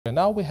And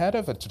now we head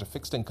over to the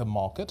fixed income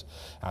market.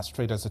 As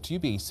traders at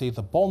UBA say,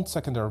 the bond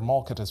secondary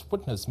market has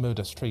witnessed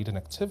modest trading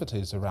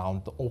activities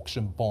around the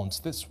auction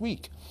bonds this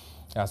week,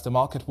 as the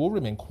market will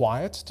remain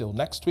quiet till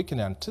next week in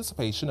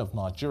anticipation of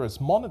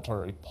Nigeria's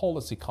Monetary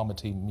Policy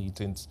Committee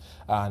meetings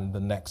and the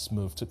next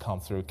move to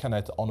come through.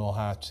 Kenneth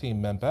Onuoha, team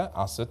member,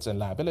 Assets and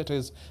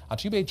Liabilities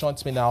at UBA,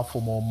 joins me now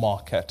for more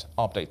market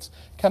updates.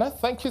 Kenneth,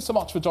 thank you so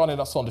much for joining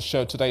us on the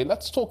show today.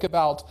 Let's talk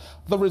about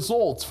the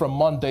results from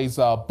Monday's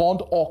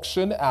bond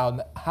auction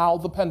and how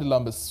the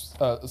pendulum is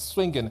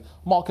swinging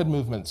market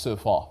movement so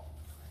far.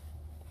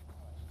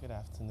 Good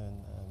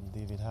afternoon,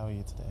 David. How are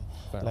you today?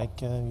 Very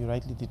like you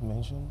rightly did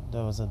mention,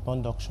 there was a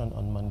bond auction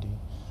on Monday.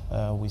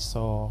 We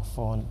saw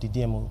the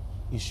DMO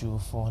issue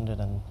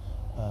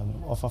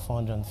offer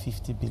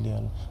 450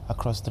 billion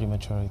across 3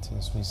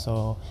 maturities. We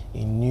saw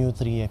a new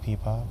 3-year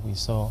paper. We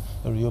saw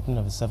a reopening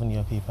of the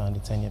 7-year paper and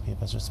the 10-year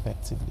papers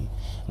respectively.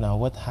 Now,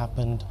 what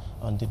happened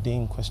on the day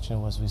in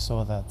question was we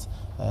saw that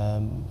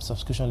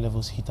subscription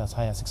levels hit as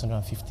high as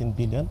 615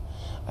 billion,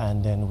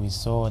 and then we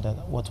saw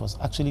that what was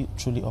actually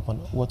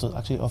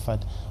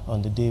offered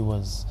on the day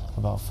was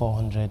about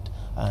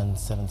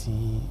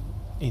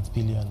 478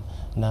 billion.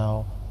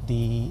 Now,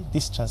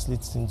 this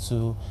translates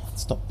into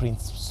stop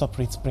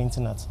rates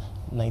printing at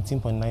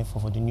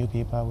 19.94 for the new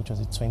paper, which was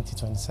the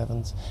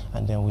 2027s,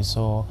 and then we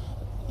saw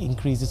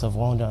increases of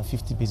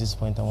 150 basis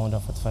points and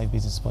 145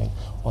 basis points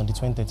on the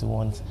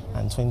 2031s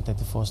and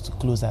 2034s to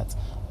close at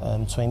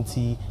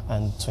 20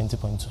 and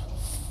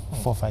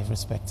 20.45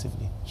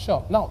 respectively.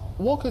 Sure. Now,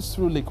 walk us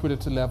through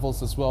liquidity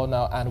levels as well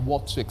now and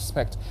what to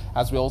expect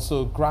as we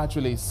also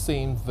gradually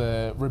seeing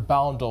the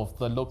rebound of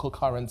the local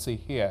currency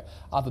here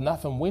at the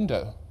NAFEM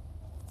window.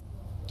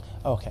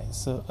 Okay,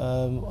 so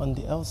on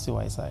the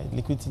LCY side,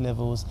 liquidity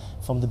levels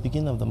from the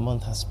beginning of the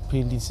month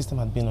the system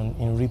had been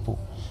in repo.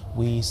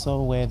 We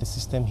saw where the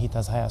system hit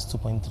as high as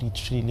 2.3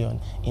 trillion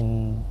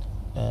in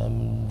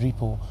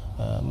repo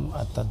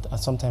at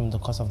some time in the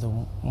course of the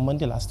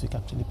Monday last week,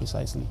 actually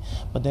precisely.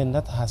 But then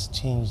that has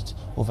changed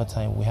over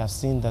time. We have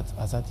seen that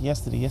as at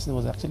yesterday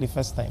was actually the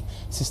first time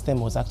system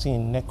was actually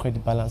in net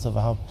credit balance of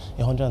about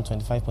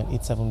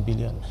 125.87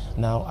 billion.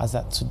 Now, as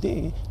at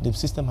today, the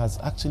system has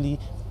actually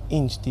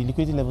the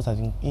liquidity levels have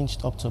been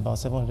inched up to about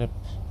 700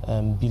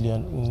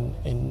 billion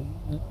in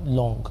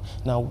long.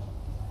 Now,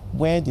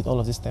 where did all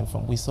of this stem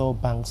from? We saw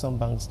some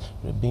banks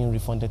being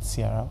refunded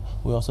CRR.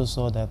 We also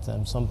saw that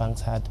some banks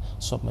had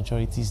swap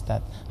maturities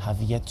that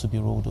have yet to be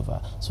rolled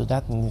over. So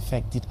that in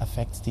effect did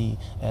affect the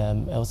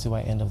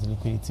LCY end of the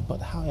liquidity.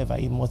 But however,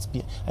 I must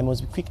be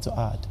quick to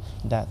add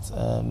that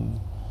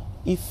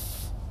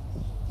if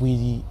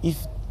we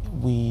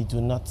do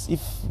not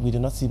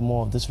see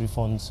more of these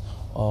refunds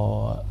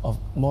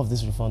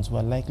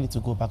we're likely to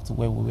go back to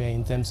where we were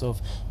in terms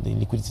of the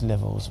liquidity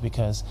levels,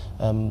 because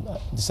the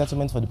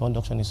settlement for the bond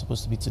auction is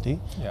supposed to be today,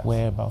 yes,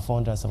 where about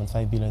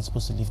 475 billion is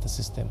supposed to leave the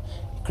system,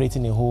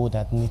 creating a hole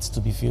that needs to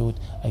be filled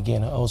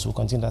again. Also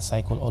continue that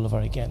cycle all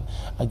over again.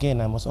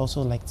 Again, I must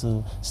also like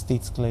to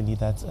state clearly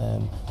that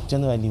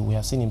generally we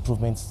have seen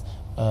improvements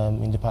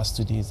in the past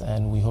 2 days,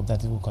 and we hope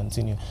that it will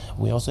continue.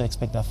 We also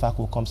expect that FAC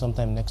will come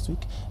sometime next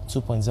week.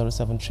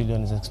 2.07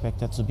 trillion is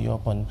expected to be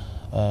up on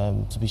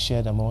to be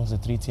shared amongst the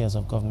 3 tiers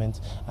of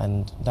government,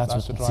 and that will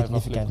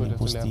significantly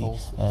boost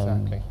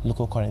the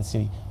local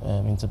currency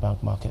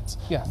interbank markets.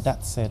 Yes.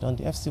 That said, on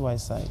the FCY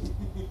side,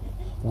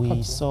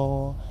 we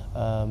saw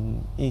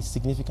a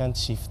significant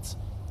shift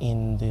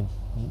in the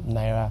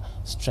Naira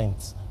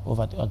strength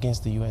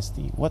against the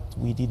USD. What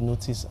we did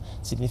notice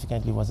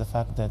significantly was the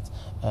fact that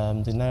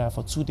the Naira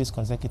for 2 days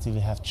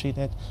consecutively have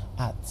traded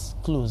at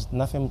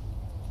NAFEM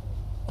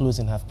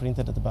closing have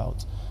printed at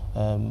about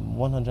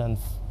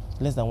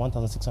less than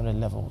 1,600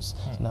 levels.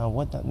 Now,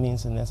 what that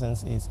means in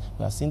essence is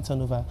we have seen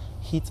turnover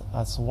hit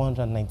as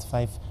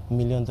 $195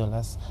 million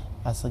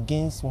as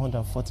against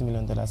 $140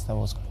 million that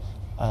was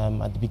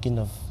at the beginning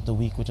of the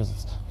week, which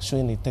was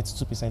showing a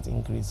 32%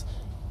 increase.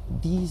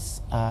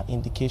 These are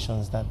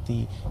indications that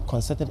the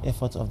concerted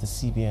effort of the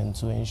CBN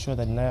to ensure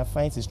that Naira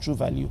finds its true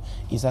value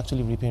is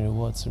actually reaping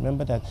rewards.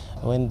 Remember that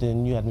when the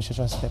new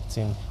administration stepped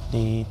in,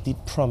 they did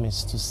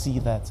promise to see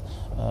that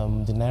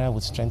the Naira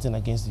would strengthen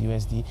against the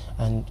USD,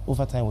 and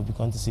over time we've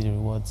begun to see the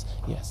rewards.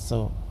 Yes,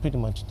 so pretty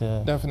much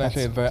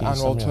definitely the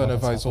annual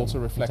turnover is also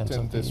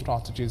reflecting the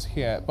strategies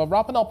here. But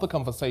wrapping up the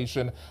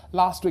conversation,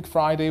 last week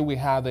Friday we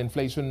had the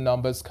inflation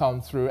numbers come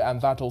through, and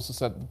that also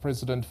set the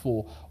precedent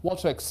for what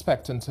to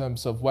expect in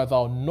terms of whether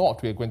or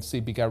not we are going to see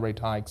bigger rate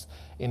hikes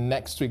in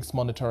next week's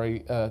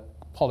Monetary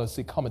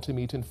Policy Committee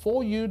meeting.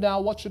 For you now,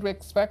 what should we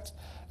expect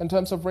in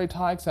terms of rate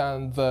hikes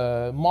and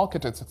the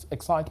market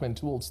excitement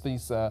towards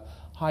these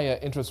higher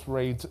interest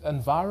rate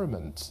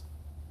environment?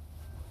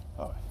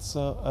 All right,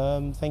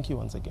 so thank you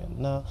once again.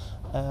 Now,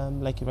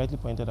 like you rightly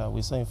pointed out,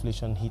 we saw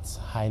inflation hit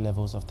high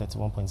levels of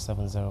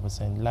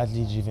 31.70%,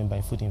 largely driven by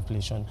food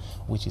inflation,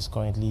 which is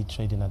currently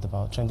trending at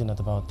about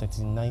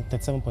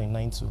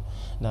 37.92.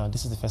 Now,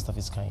 this is the first of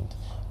its kind.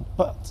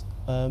 But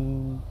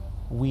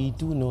we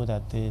do know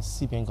that the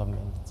CBN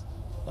government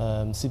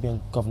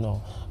CBN governor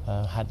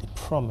had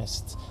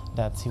promised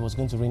that he was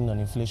going to rein in on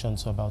inflation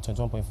to about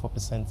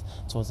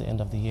 21.4% towards the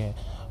end of the year.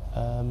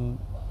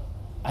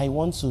 I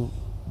want to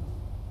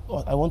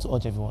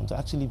urge everyone to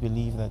actually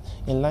believe that,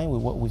 in line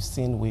with what we've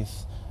seen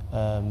with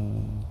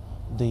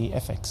the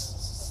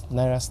FX,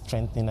 Naira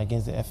strengthening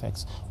against the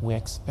FX, we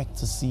expect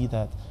to see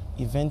that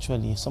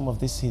eventually some of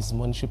his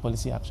monetary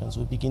policy actions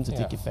will begin to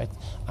take effect,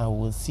 and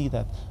we'll see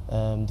that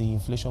the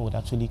inflation would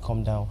actually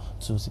come down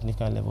to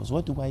significant levels.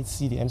 What do I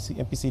see the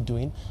MPC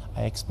doing?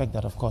 I expect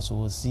that, of course, we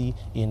will see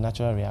a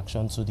natural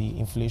reaction to the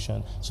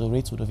inflation. So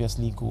rates would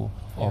obviously go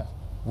up.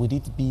 Would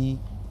it be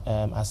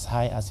as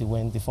high as it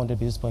went, the 400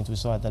 basis points we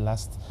saw at the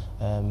last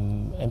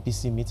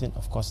MPC meeting?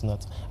 Of course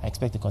not. I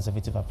expect a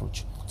conservative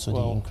approach to the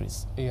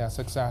increase. Yes,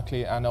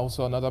 exactly. And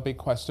also another big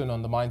question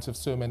on the minds of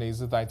so many is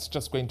that it's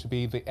just going to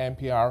be the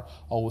MPR,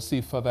 or we'll see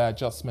further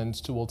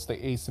adjustments towards the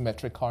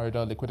asymmetric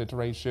corridor, liquidity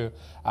ratio,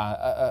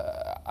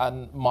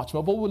 and much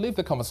more. But we'll leave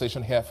the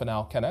conversation here for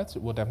now, Kenneth.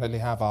 We'll definitely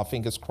have our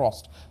fingers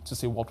crossed to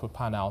see what will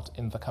pan out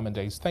in the coming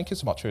days. Thank you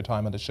so much for your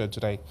time on the show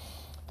today.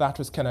 That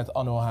was Kenneth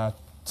Onuoha,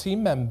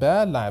 team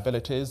member,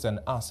 liabilities and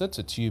assets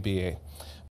at UBA.